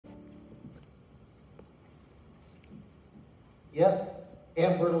Yep,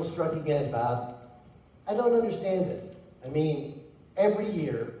 Aunt Myrtle struck again, Bob. I don't understand it. I mean, every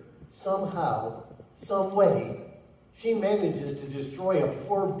year, somehow, some way, she manages to destroy a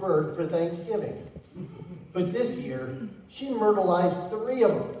poor bird for Thanksgiving. But this year, she myrtleized 3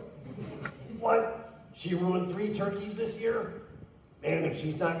 of them. What? She ruined 3 turkeys this year? Man, if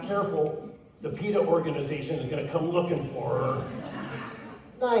she's not careful, the PETA organization is going to come looking for her.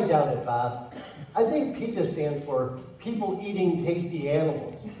 I doubt it, Bob. I think PETA stands for People Eating Tasty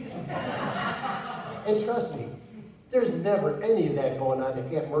Animals. And trust me, there's never any of that going on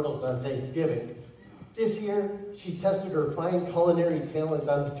at Aunt Myrtle's on Thanksgiving. This year, she tested her fine culinary talents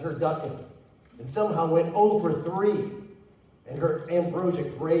on the turducken and somehow went 0 for 3. And her ambrosia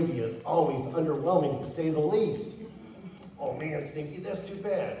gravy is always underwhelming, to say the least. Oh man, Stinky, that's too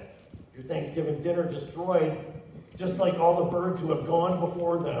bad. Your Thanksgiving dinner destroyed, just like all the birds who have gone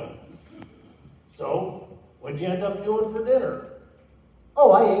before them. So, what'd you end up doing for dinner?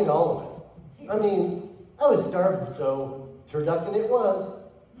 Oh, I ate all of it. I mean, I was starving, so turducken it was.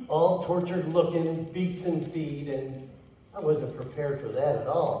 All tortured looking, beaks and feed, and I wasn't prepared for that at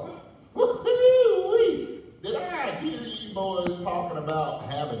all. Woo-hoo-wee! Did I hear you boys talking about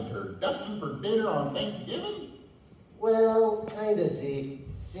having turducken for dinner on Thanksgiving? Well, kinda, Zeke.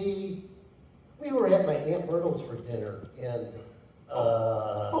 See, we were at my Aunt Myrtle's for dinner, and,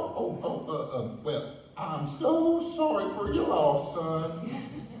 well, I'm so sorry for your loss, son.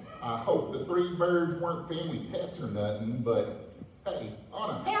 I hope the 3 birds weren't family pets or nothing, but hey, on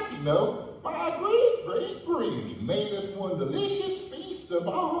a happy note, my great-great-granny made us one delicious feast of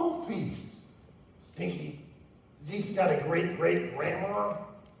all feasts. Stinky, Zeke's got a great-great-grandma?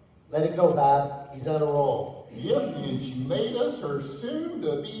 Let it go, Bob. He's on a roll. Yep, and she made us her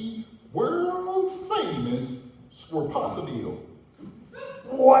soon-to-be world-famous squirpossadile.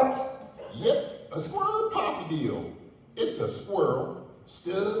 What? Yep, a squirpossadile. It's a squirrel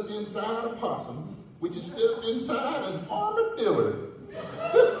stuffed inside a possum, which is stuffed inside an armadillo.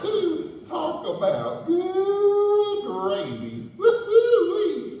 Talk about good gravy.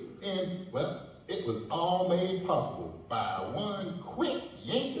 And, well, it was all made possible by one quick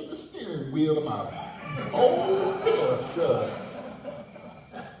yank of the steering wheel of my old pickup truck.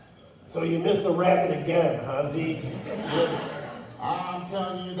 So you missed the rabbit again, huh, Zeke? Yeah, I'm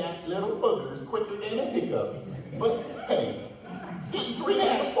telling you, that little booger's quicker than a hiccup. But, hey, getting 3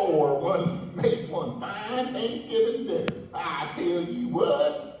 out of 4 made one fine Thanksgiving dinner. I tell you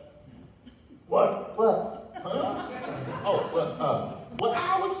what. What? Huh? Oh, well, what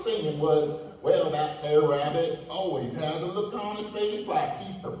I was saying was, well, that there rabbit always has a look on his face like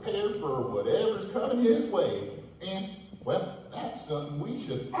he's prepared for whatever's coming his way. And, well, that's something we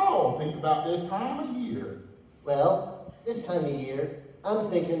should all think about this time of year. Well, this time of year, I'm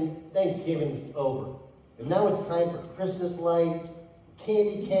thinking Thanksgiving's over. And now it's time for Christmas lights,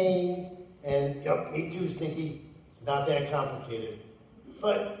 candy canes, and, yup, me too, Stinky. It's not that complicated.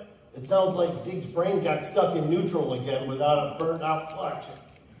 But it sounds like Zeke's brain got stuck in neutral again without a burned-out clutch.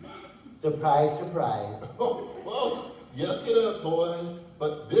 Surprise, surprise. Oh, well, yuck it up, boys.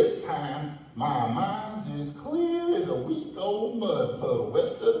 But this time, my mind's as clear as a week-old mud puddle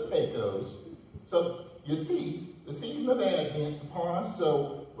west of the Pecos. So, you see, the season of Advent's upon us,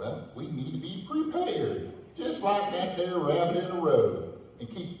 so, well, we need to be prepared. Just like that there rabbit in the road. And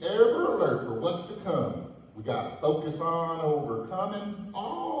keep ever alert for what's to come. We got to focus on overcoming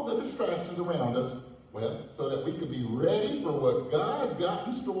all the distractions around us, well, so that we can be ready for what God's got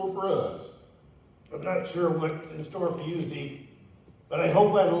in store for us. I'm not sure what's in store for you, Zeke, but I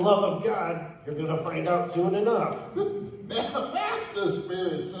hope by the love of God, you're going to find out soon enough. Now, that's the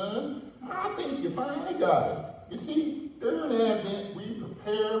spirit, son. I think you finally got it. You see, during Advent, we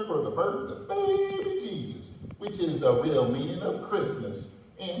prepare for the birth of baby Jesus, which is the real meaning of Christmas.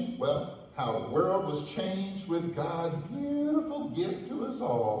 And, well, how the world was changed with God's beautiful gift to us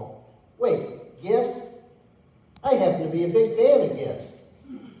all. Wait, gifts? I happen to be a big fan of gifts.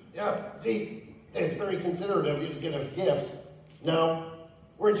 Yeah, Zeke, it's very considerate of you to get us gifts. Now,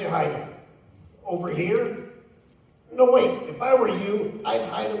 where'd you hide them? Over here? No, wait, if I were you, I'd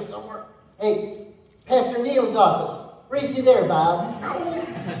hide them somewhere. Hey, Pastor Neil's office. Race you there, Bob.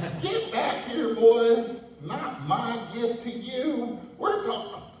 Get back here, boys. Not my gift to you. We're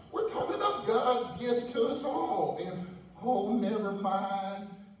talking about God's gift to us all. And, oh, never mind.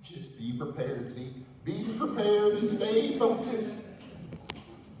 Just be prepared, see? Be prepared and stay focused.